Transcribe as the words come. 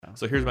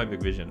So here's my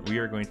big vision. We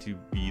are going to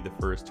be the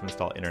first to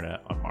install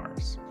internet on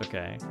Mars.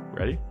 Okay.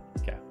 Ready?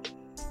 Okay.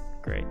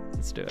 Great.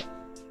 Let's do it.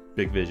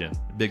 Big vision,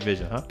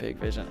 huh? Big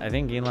vision. I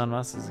think Elon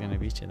Musk is going to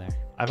beat you there.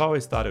 I've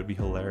always thought it would be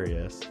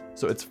hilarious.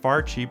 So it's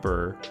far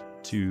cheaper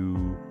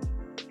to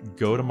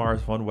go to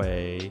Mars one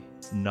way,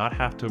 not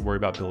have to worry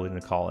about building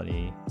a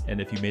colony, and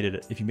if you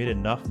made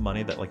enough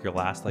money that like your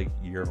last like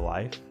year of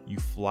life, you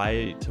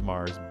fly to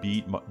Mars,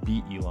 beat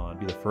Elon,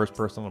 be the first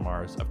person on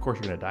Mars. Of course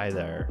you're gonna die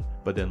there,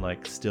 but then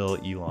like still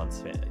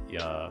Elon's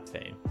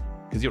fame,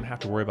 because you don't have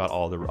to worry about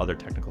all the other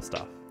technical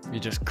stuff. You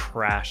just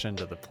crash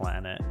into the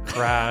planet.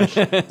 Crash.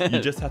 You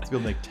just have to go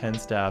like 10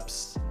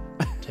 steps,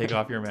 take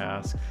off your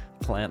mask,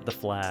 plant the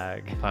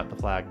flag.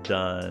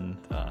 Done.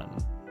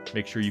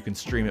 Make sure you can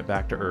stream it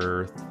back to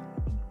Earth.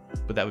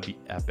 But that would be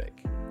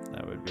epic.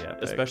 That would be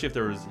epic. Especially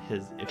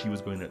if he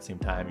was going at the same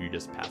time, you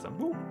just pass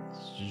him.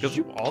 Because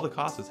all the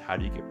cost is how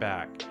do you get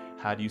back?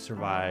 How do you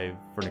survive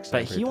for an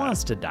extended But period of time?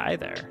 wants to die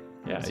there.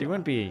 Yeah, so you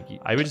wouldn't be.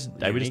 I would just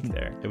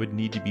there. I would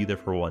need to be there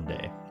for one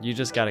day. You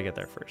just got to get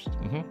there first.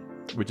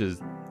 Mm-hmm. Which is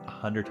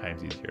 100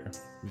 times easier.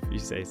 If you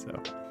say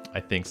so. I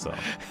think so.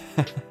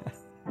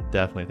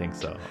 Definitely think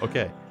so.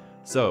 Okay,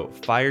 so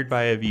fired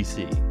by a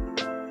VC.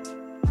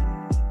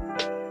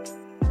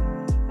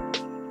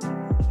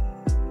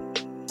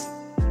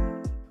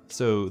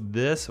 So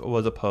this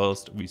was a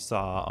post we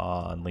saw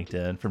on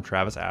LinkedIn from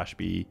Travis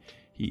Ashby.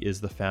 He is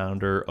the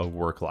founder of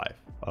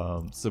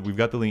WorkLife. So we've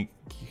got the link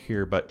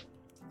here, but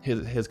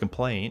his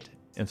complaint,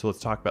 and so let's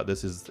talk about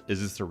this, is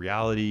this a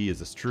reality? Is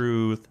this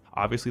truth?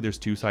 Obviously, there's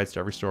two sides to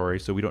every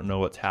story, so we don't know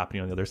what's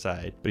happening on the other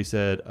side. But he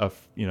said,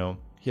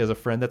 he has a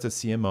friend that's a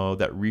CMO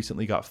that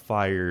recently got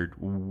fired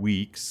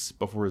weeks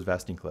before his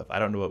vesting cliff. I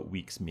don't know what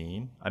weeks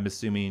mean. I'm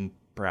assuming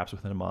perhaps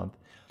within a month.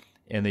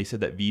 And they said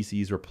that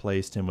VCs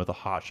replaced him with a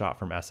hotshot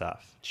from SF.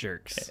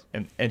 Jerks.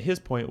 And his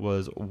point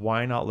was,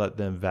 why not let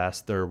them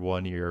vest their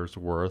 1 year's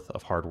worth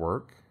of hard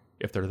work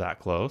if they're that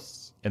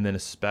close? And then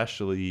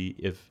especially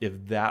if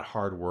that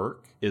hard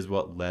work is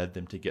what led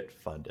them to get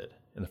funded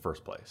in the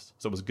first place.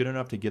 So it was good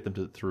enough to get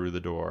them through the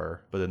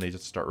door, but then they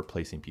just start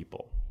replacing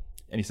people.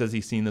 And he says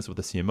he's seen this with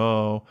a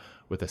CMO,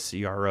 with a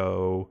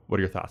CRO. What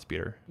are your thoughts,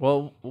 Peter?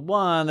 Well,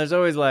 one, there's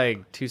always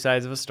like two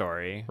sides of a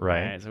story.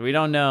 Right. So we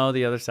don't know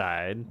the other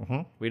side.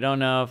 Mm-hmm. We don't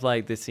know if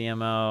like the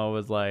CMO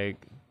was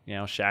like,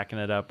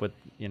 shacking it up with,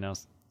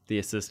 the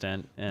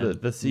assistant and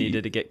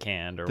needed to get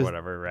canned or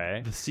whatever,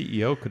 right? The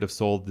CEO could have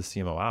sold the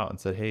CMO out and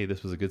said, hey,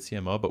 this was a good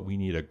CMO, but we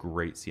need a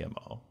great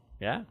CMO.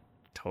 Yeah,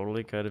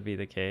 totally could be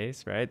the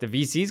case, right? The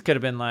VCs could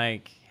have been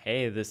like,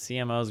 hey, the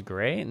CMO's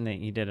great and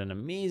he did an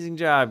amazing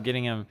job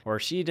getting him, or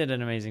she did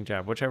an amazing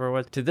job, whichever it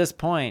was, to this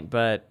point.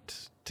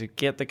 But to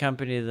get the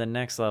company to the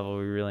next level,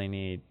 we really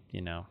need,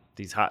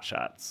 these hot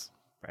shots,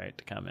 right,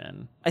 to come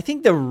in. I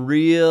think the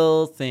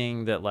real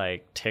thing that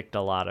like ticked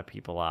a lot of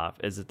people off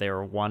is that they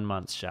were 1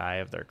 month shy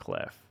of their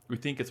cliff. We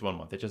think it's 1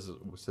 month. It just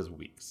says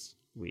weeks.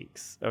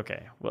 Weeks.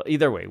 Okay. Well,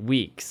 either way,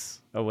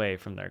 weeks away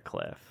from their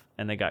cliff.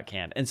 And they got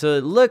canned. And so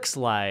it looks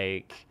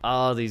like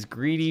these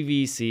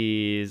greedy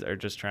VCs are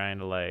just trying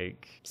to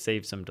like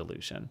save some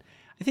dilution.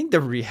 I think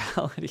the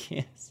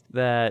reality is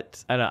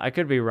that, I don't know, I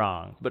could be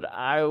wrong, but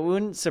I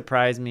wouldn't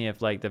surprise me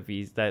if like the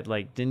V's that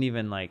like didn't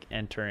even like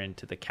enter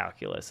into the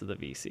calculus of the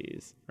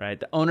VCs, right?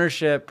 The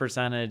ownership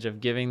percentage of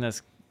giving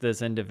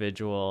this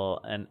individual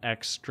an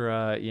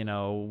extra,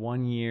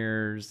 1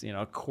 year's,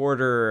 a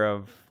quarter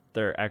of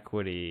their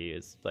equity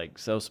is like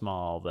so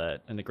small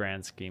that in the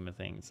grand scheme of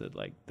things that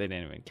like they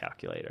didn't even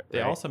calculate it. Right?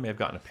 They also may have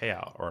gotten a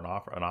payout or an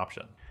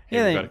option.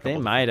 Yeah, they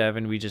might have,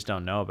 and we just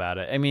don't know about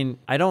it. I mean,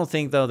 I don't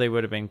think though they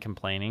would have been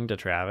complaining to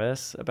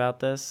Travis about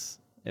this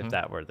if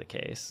that were the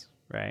case.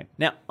 Right.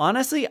 Now,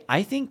 honestly,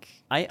 I think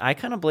I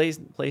kind of place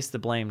the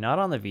blame not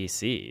on the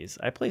VCs.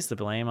 I place the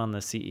blame on the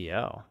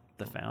CEO.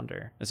 The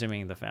founder,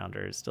 assuming the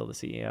founder is still the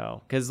CEO,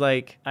 because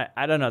like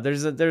I don't know,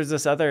 there's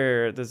this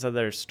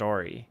other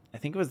story. I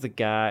think it was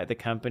the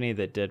company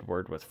that did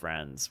Word with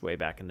Friends way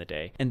back in the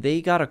day, and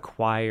they got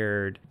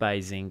acquired by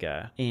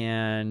Zynga,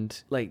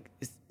 and like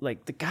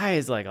the guy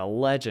is like a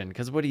legend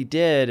because what he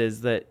did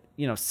is that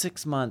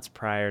 6 months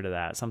prior to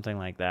that, something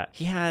like that,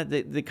 he had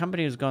the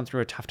company was going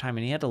through a tough time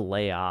and he had to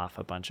lay off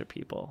a bunch of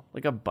people,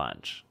 like a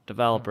bunch,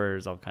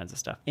 developers, all kinds of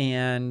stuff.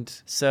 And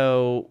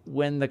so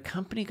when the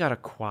company got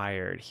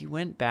acquired, he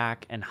went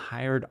back and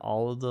hired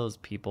all of those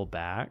people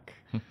back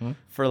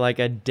for like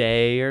a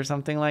day or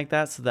something like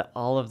that, so that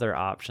all of their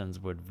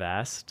options would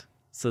vest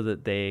so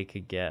that they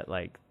could get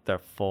like the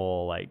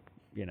full like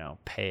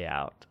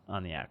payout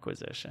on the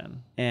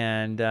acquisition.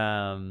 And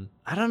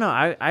I don't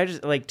know, I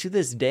just like to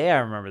this day I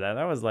remember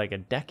that was like a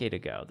decade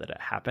ago that it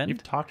happened.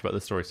 You've talked about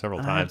this story several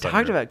times. I've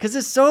talked about it because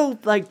it's so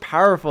like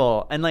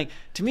powerful, and like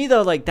to me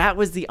though, like that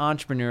was the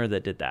entrepreneur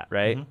that did that,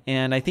 right?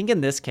 And I think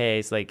in this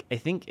case, like I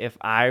think if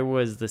I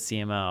was the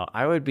CMO,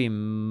 I would be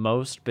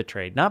most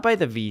betrayed, not by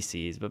the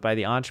VCs but by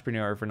the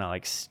entrepreneur for not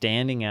like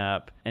standing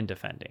up and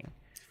defending.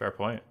 Fair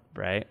point.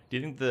 Right? Do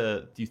you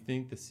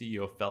think the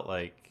CEO felt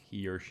like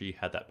he or she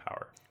had that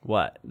power.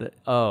 What?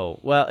 Oh,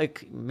 well,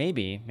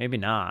 maybe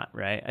not,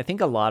 right? I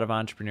think a lot of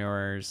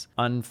entrepreneurs,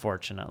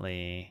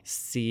 unfortunately,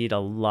 cede a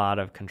lot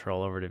of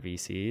control over to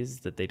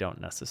VCs that they don't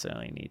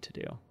necessarily need to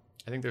do.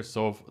 I think they're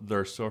so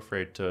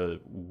afraid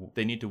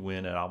they need to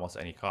win at almost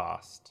any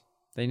cost.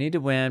 They need to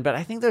win, but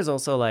I think there's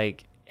also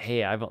like,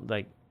 hey, I haven't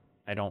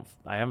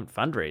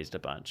fundraised a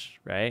bunch,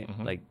 right?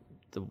 Mm-hmm. Like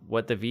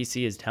what the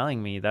VC is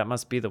telling me, that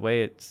must be the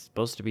way it's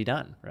supposed to be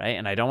done, right?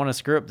 And I don't want to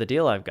screw up the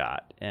deal I've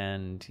got.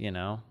 And,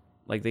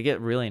 like they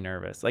get really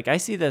nervous. Like I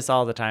see this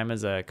all the time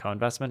as a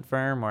co-investment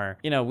firm where,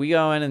 we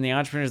go in and the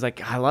entrepreneur's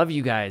like, I love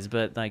you guys,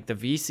 but like the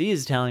VC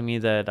is telling me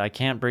that I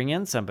can't bring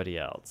in somebody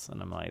else.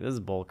 And I'm like, this is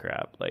bull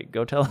crap. Like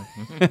go tell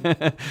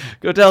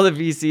go tell the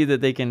VC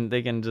that they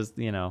can just,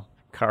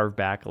 carve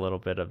back a little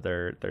bit of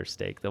their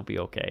stake. They'll be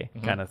okay,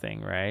 kind of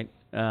thing, right?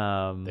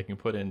 They can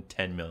put in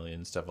 10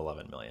 million instead of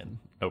 11 million.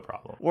 No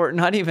problem. Or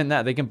not even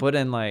that. They can put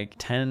in like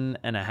 10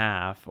 and a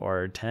half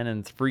or 10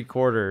 and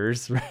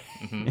 3/4, right?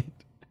 Mm-hmm.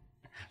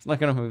 It's not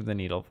going to move the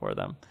needle for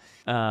them.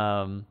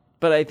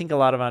 But I think a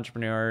lot of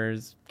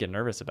entrepreneurs get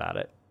nervous about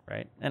it,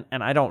 right?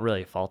 And I don't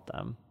really fault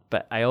them,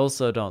 but I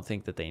also don't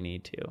think that they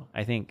need to.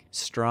 I think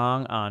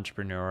strong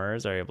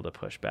entrepreneurs are able to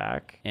push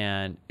back.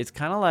 And it's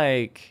kind of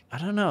like, I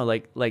don't know,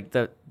 like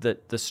the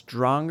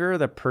stronger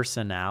the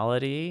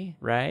personality,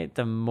 right?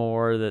 The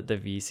more that the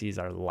VCs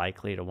are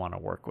likely to want to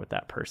work with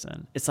that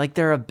person. It's like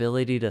their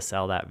ability to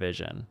sell that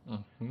vision,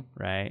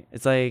 right?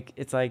 It's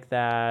like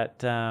that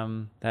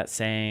that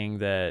saying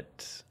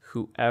that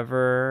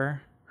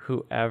whoever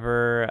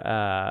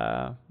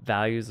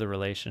values the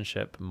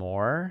relationship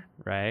more,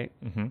 right,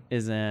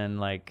 is in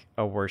like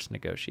a worse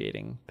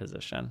negotiating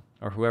position,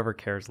 or whoever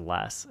cares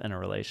less in a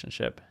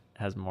relationship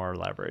has more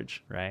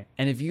leverage, right?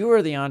 And if you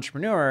are the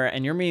entrepreneur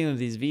and you're meeting with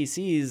these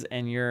VCs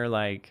and you're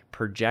like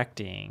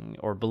projecting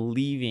or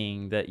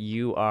believing that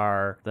you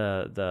are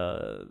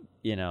the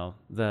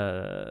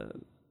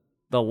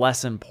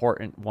less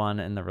important one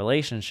in the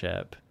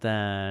relationship,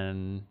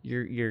 then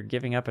you're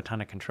giving up a ton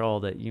of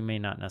control that you may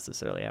not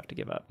necessarily have to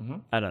give up.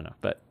 I don't know,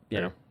 but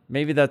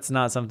maybe that's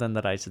not something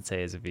that I should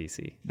say as a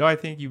VC. No, I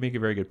think you make a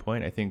very good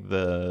point. I think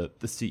the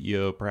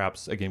CEO,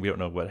 perhaps, again, we don't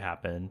know what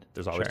happened.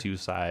 There's always two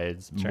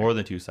sides, more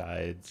than two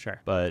sides.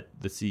 Sure. But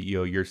the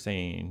CEO, you're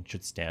saying,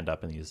 should stand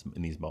up in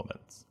these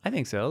moments. I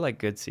think so, like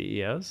good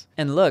CEOs.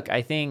 And look,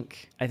 I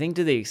think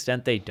to the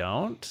extent they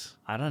don't,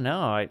 I don't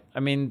know. I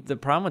mean, the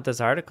problem with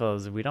this article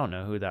is we don't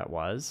know who that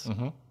was,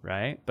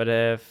 right?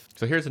 But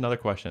so here's another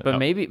question. But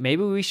maybe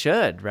we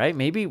should, right?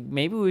 Maybe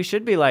we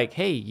should be like,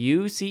 hey,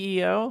 you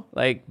CEO,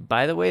 like,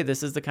 by the way,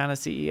 this is the kind of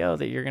CEO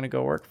that you're going to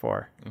go work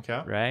for.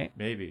 Okay. Right?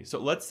 Maybe. So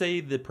let's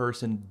say the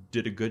person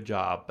did a good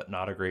job, but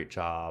not a great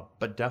job,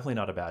 but definitely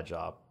not a bad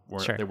job.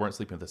 They weren't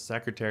sleeping with the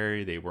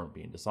secretary. They weren't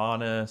being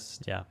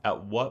dishonest. Yeah.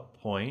 At what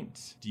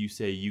point do you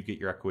say you get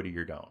your equity,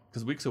 you don't?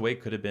 Because weeks away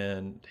could have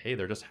been, hey,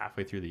 they're just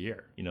halfway through the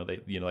year.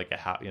 Like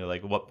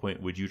at what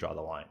point would you draw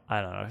the line?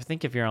 I don't know. I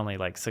think if you're only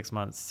like 6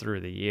 months through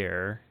the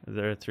year,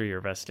 they're through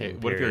your vesting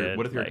period.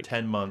 What if you're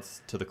 10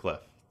 months to the cliff?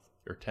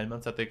 You're 10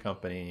 months at the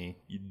company.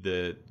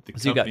 So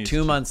you got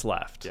 2 months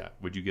left. Yeah.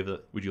 Would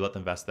you let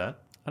them vest then?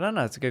 I don't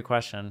know. It's a good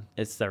question.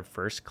 It's their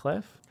first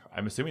cliff?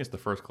 I'm assuming it's the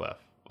first cliff.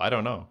 I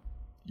don't know.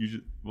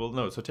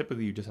 No. So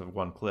typically you just have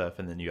one cliff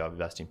and then you have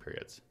vesting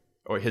periods,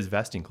 or his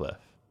vesting cliff.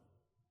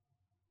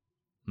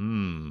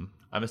 I'm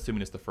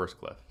assuming it's the first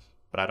cliff,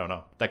 but I don't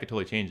know. That could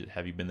totally change it.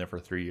 Have you been there for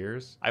 3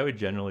 years? I would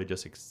generally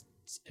just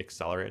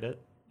accelerate it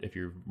if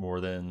you're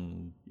more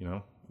than,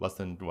 less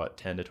than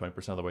 10 to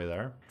 20% of the way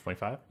there,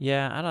 25.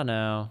 Yeah, I don't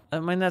know. I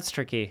mean, that's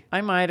tricky.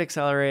 I might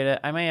accelerate it.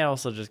 I may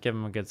also just give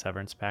them a good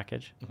severance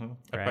package.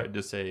 I'd probably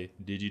just say,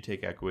 did you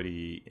take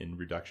equity in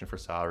reduction for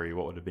salary?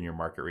 What would have been your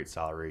market rate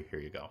salary? Here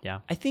you go. Yeah.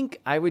 I think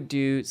I would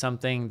do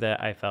something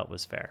that I felt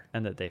was fair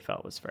and that they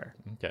felt was fair.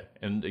 Okay.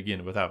 And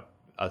again, without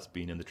us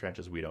being in the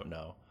trenches, we don't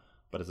know.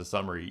 But as a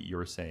summary, you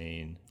were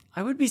saying,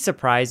 I would be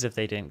surprised if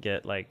they didn't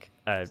get like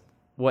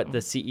what the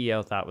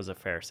CEO thought was a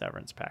fair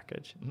severance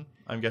package.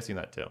 I'm guessing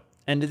that too.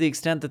 And to the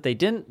extent that they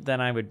didn't,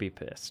 then I would be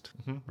pissed,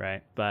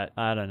 right? But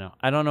I don't know.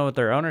 I don't know what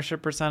their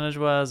ownership percentage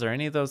was or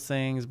any of those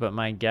things, but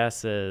my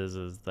guess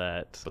is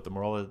that... But the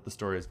moral of the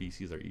story is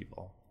VCs are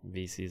evil.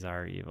 VCs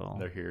are evil.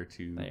 They're here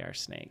to... They are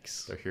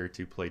snakes. They're here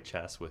to play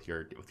chess with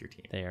your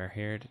team. They are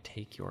here to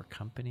take your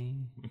company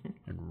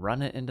and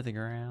run it into the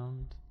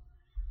ground.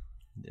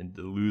 And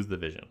to lose the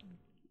vision.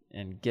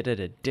 And get it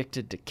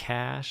addicted to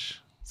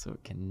cash so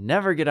it can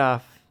never get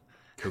off...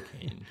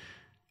 Cocaine.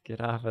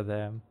 Get off of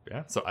them.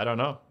 Yeah, so I don't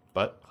know.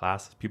 But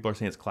people are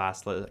saying it's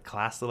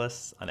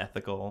classless,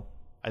 unethical.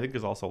 I think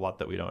there's also a lot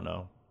that we don't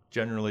know.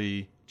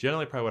 Generally,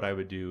 probably what I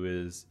would do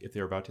is if they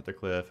were about to hit the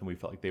cliff and we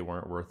felt like they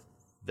weren't worth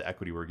the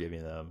equity we're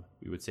giving them,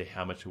 we would say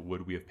how much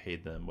would we have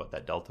paid them, what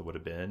that delta would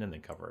have been, and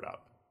then cover it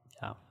up.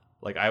 Yeah.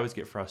 Like I always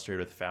get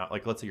frustrated with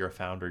like let's say you're a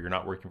founder, you're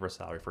not working for a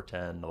salary for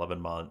 10, 11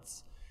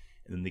 months,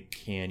 and then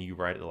can you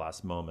right at the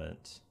last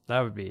moment?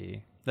 That'd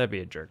be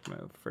a jerk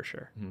move for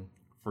sure.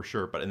 For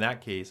sure. But in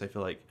that case, I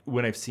feel like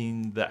when I've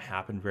seen that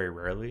happen very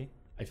rarely,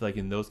 I feel like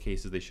in those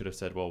cases they should have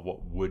said, well,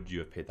 what would you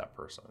have paid that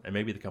person? And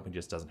maybe the company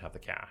just doesn't have the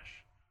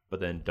cash. But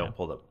then don't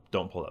pull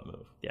that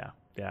move. Yeah,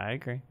 I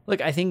agree.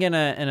 Look, I think in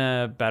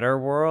a better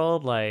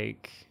world,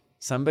 like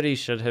somebody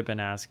should have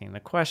been asking the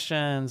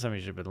questions.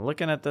 Somebody should have been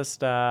looking at this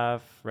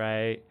stuff,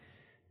 right?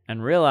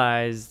 And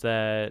realize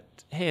that,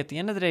 hey, at the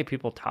end of the day,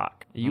 people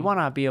talk. You want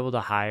to be able to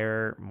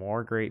hire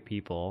more great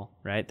people,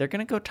 right? They're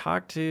going to go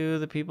talk to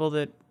the people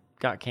that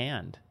got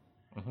canned,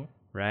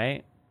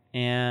 right?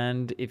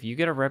 And if you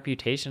get a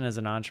reputation as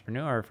an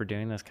entrepreneur for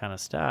doing this kind of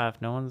stuff,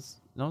 no one's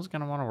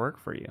going to want to work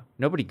for you.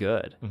 Nobody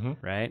good,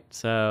 right?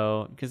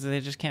 So, because they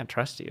just can't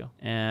trust you.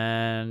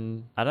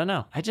 And I don't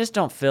know. I just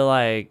don't feel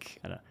like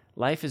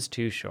life is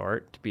too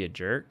short to be a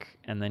jerk,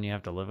 and then you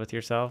have to live with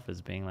yourself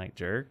as being like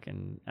jerk.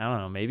 And I don't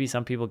know, maybe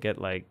some people get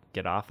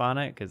off on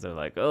it because they're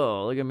like,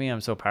 oh, look at me,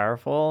 I'm so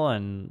powerful.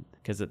 And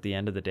because at the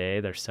end of the day,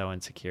 they're so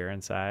insecure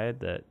inside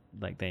that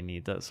like they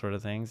need those sort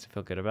of things to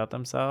feel good about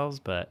themselves.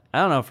 But I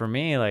don't know, for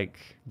me, like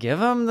give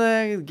them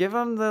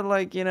the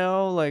like, you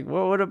know, like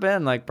what would have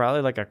been like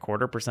probably like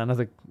 1/4% of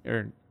the,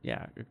 or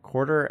yeah,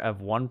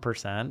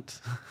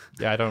 1/4%.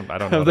 Yeah, I don't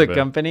know of the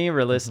company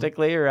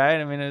realistically,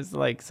 right? I mean, it's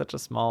like such a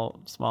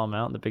small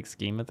amount in the big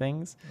scheme of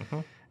things.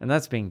 And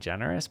that's being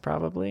generous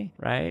probably,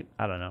 right?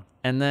 I don't know.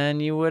 And then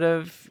you would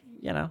have,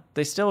 you know,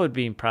 they still would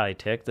be probably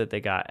ticked that they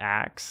got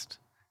axed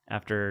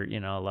after, you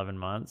know, 11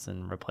 months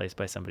and replaced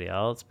by somebody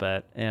else.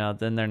 But, you know,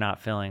 then they're not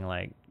feeling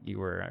like you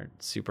were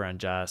super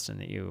unjust and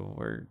that you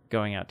were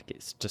going out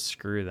to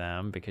screw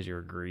them because you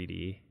were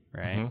greedy,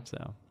 right?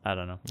 So I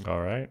don't know. All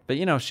right. But,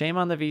 you know, shame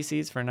on the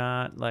VCs for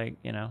not, like,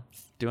 you know,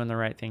 doing the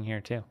right thing here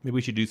too. Maybe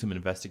we should do some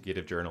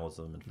investigative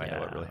journalism and find out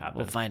what really happened.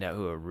 We'll find out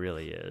who it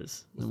really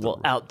is.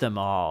 We'll out them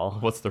all.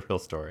 What's the real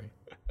story?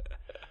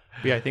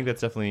 But yeah, I think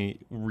that's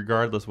definitely,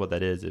 regardless what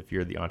that is, if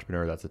you're the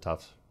entrepreneur, that's a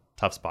tough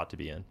spot to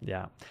be in.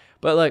 Yeah.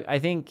 But look, I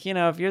think, you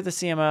know, if you're the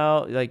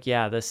CMO, like,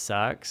 yeah, this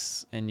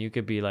sucks. And you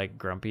could be like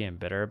grumpy and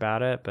bitter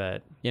about it.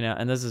 But, you know,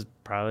 and this is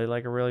probably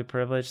like a really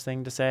privileged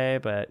thing to say,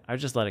 but I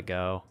would just let it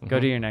go. Go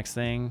do your next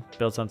thing,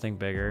 build something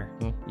bigger,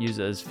 use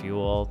it as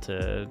fuel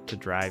to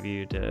drive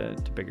you to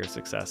bigger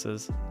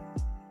successes.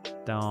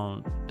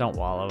 Don't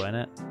wallow in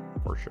it.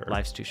 For sure.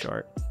 Life's too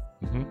short.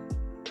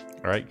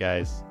 All right,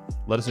 guys,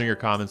 let us know in your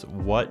comments.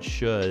 What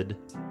should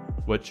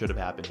have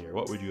happened here?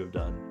 What would you have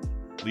done?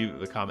 Leave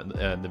the comment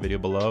in the video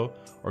below,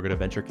 or go to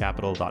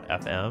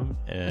venturecapital.fm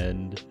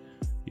and,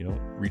 you know,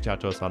 reach out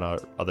to us on our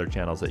other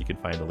channels that you can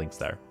find the links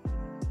there.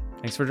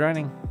 Thanks for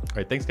joining. All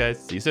right, thanks guys.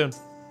 See you soon.